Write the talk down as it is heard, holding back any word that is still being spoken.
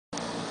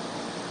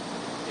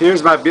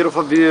Here's my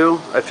beautiful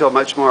view. I feel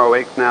much more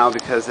awake now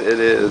because it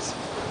is,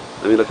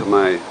 let me look at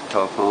my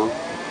telephone,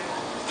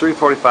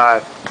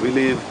 3:45. We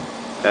leave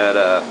at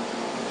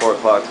 4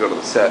 o'clock to go to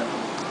the set.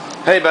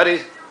 Hey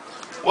buddy.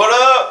 What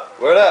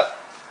up? What up?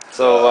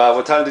 So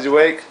what time did you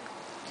wake?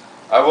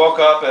 I woke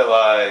up at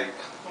like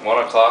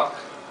 1 o'clock.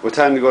 What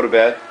time did you go to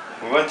bed?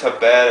 We went to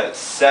bed at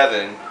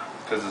 7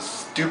 because the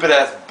stupid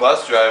ass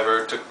bus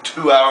driver took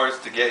 2 hours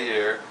to get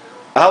here.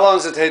 How long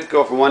does it take to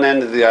go from one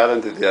end of the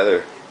island to the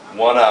other?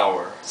 1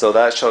 hour. So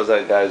that shows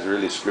that guy's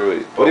really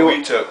screwy. But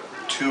we took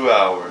 2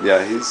 hours.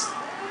 Yeah, he's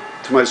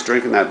too much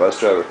drinking, that bus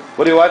driver.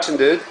 What are you watching,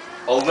 dude?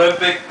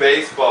 Olympic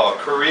baseball.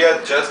 Korea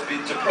just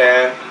beat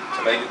Japan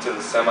to make it to the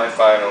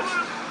semifinals.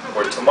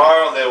 Where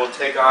tomorrow they will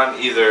take on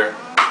either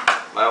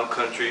my own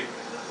country,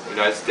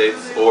 United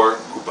States, or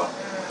Cuba.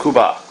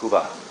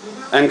 Cuba.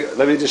 And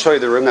let me just show you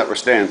the room that we're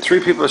staying. 3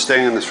 people are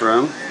staying in this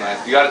room.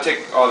 Nice. You gotta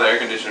take all the air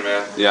conditioner,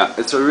 man. Yeah,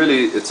 it's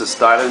a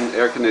styling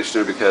air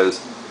conditioner because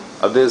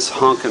of this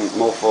honkin'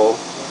 mofo.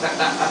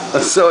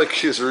 So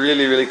it's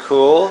really, really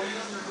cool.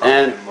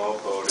 And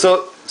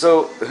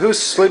so who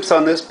sleeps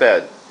on this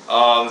bed?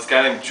 This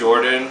guy named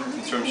Jordan.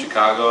 He's from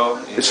Chicago.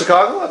 In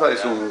Chicago? I thought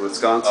he's from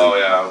Wisconsin. Oh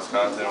yeah,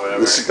 Wisconsin,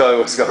 whatever.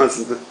 Chicago,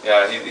 Wisconsin.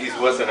 Yeah, he's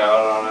wussing out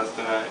on us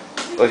tonight.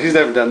 Well, he's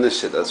never done this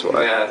shit, that's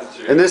why. Yeah, that's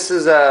true. And this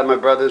is my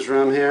brother's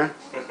room here.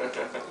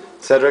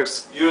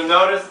 Cedric's. You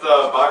notice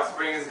the box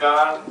spring is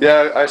gone?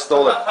 Yeah, I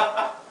stole it.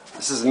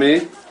 This is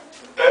me.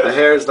 My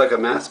hair is like a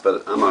mess,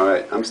 but I'm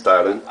alright. I'm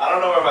styling. I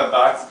don't know where my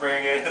box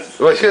spring is.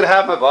 Well, you could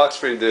have my box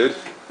spring, dude.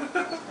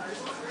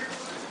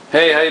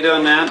 Hey, how you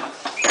doing, man?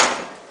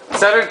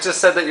 Cedric just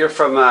said that you're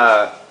from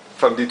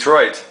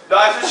Detroit. No,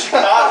 I'm from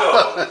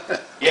Chicago.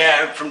 Yeah,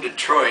 I'm from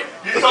Detroit.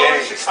 You told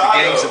me Chicago.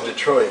 The gangs of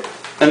Detroit.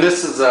 And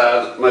this is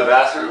my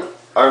bathroom.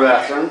 Our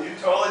bathroom. You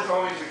totally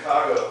told me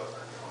Chicago.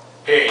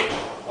 Hey,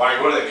 want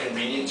to go to the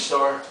convenience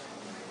store?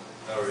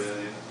 Oh,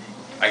 really?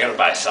 I gotta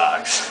buy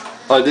socks.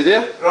 Oh, did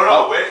you?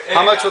 No, wait. Hey,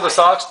 how much were the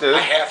socks, dude? I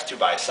have to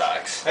buy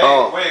socks. Hey,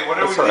 Oh, wait, what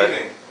are we right.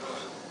 leaving?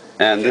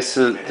 And this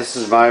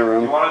is my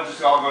room. You want to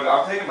just all go?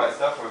 I'm taking my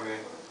stuff with me.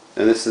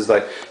 And this is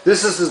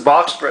his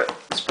box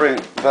spring,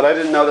 but I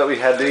didn't know that we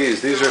had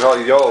these. These are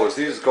called Yos.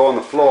 These go on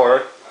the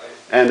floor,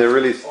 and they're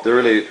really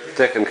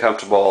thick and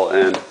comfortable.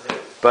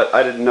 But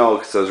I didn't know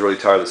because I was really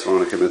tired this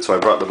morning when I came in, so I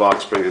brought the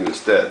box spring in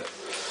instead.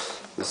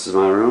 This is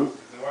my room.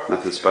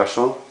 Nothing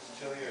special.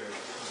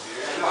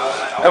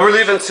 And we're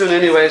leaving soon,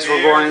 anyways.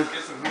 We're going.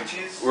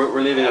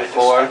 We're leaving at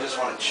 4. I just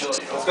want to chill.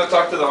 Let's go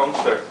talk to the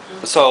homester.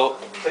 So,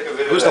 Take a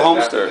video who's of the that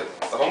homester?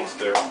 after. The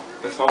homester.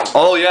 Miss Home.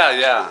 Oh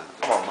yeah.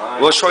 Come on,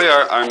 man. We'll show you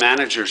our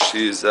manager.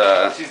 She's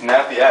She's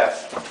nappy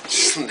ass.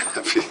 she's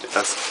nappy.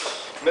 Yes.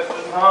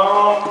 Mrs.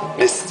 Home.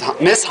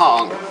 Miss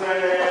Hong.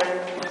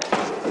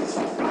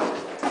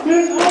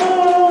 Miss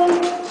Home.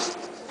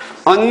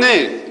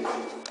 Annie.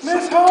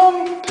 Miss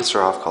Home. Piss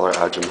her off. Call her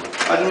Ajum.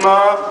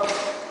 Ajma.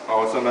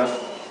 Oh, what's up, man?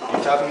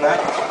 What's happening there?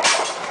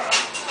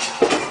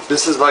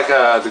 This is like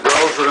the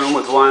girls' room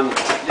with one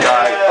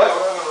guy.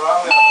 Yeah,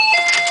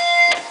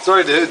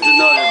 Sorry, dude. Didn't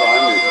know you were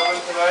behind me.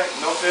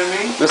 No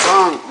filming? Miss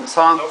Hong.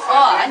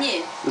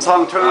 아니. Miss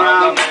Hong, turn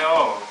around.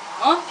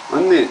 어?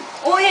 언니.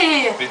 오,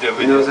 예, 예. 비디오.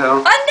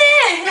 안녕하세요. 안 돼!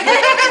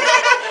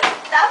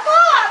 나빠,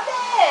 안 돼!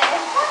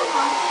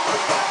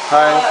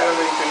 Hi.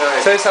 Filming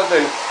tonight. Say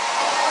something.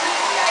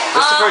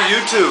 This is for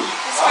YouTube.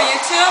 This for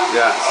YouTube?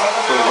 Yeah.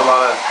 So there's a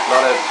lot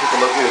of people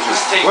looking at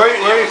you. Where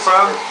are you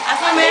from? I'm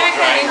from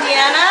America,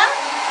 Indiana.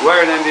 Where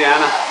in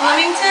Indiana?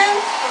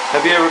 Bloomington.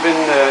 Have you ever been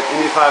to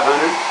Indy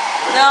 500?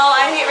 No,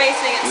 I hate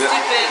racing. It's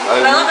stupid.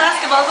 But I love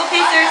basketball. Go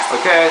Pacers.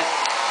 Okay.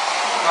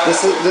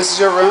 This is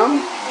your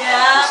room?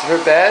 Yeah. This is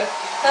her bed?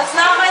 That's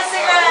not my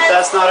cigarette.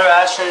 That's not our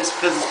ashtrays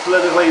because it's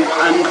politically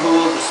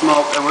uncool to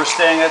smoke, and we're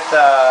staying at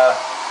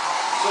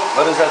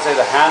what does that say?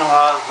 The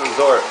Hanwha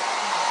Resort.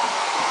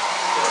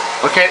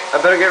 Okay, I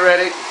better get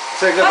ready.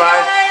 Say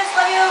goodbye. Bye guys.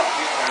 Love you.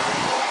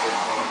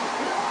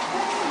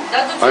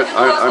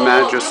 Our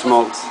manager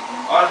smokes.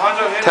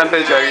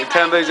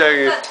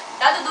 템베장이.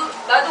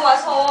 나도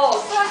와서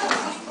술 한잔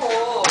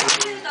먹고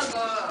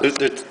싶어.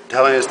 They're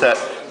telling us that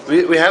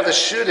we have the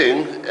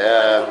shooting,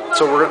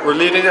 so we're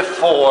leaving at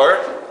 4.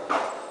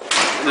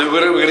 We're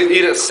going to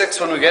eat at 6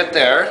 when we get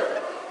there.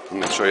 I'm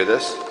going to show you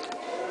this.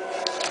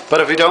 But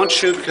if we don't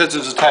shoot because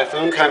there's a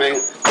typhoon coming,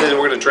 then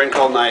we're going to drink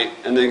all night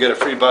and then get a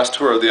free bus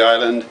tour of the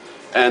island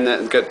and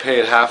then get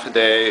paid half a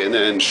day and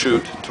then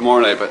shoot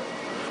tomorrow night. But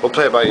we'll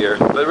play it by ear.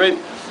 But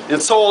in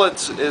Seoul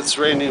it's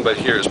raining, but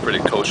here it's pretty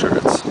kosher.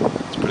 It's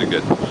pretty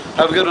good.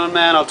 Have a good one,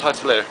 man. I'll talk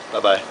to you later.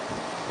 Bye-bye.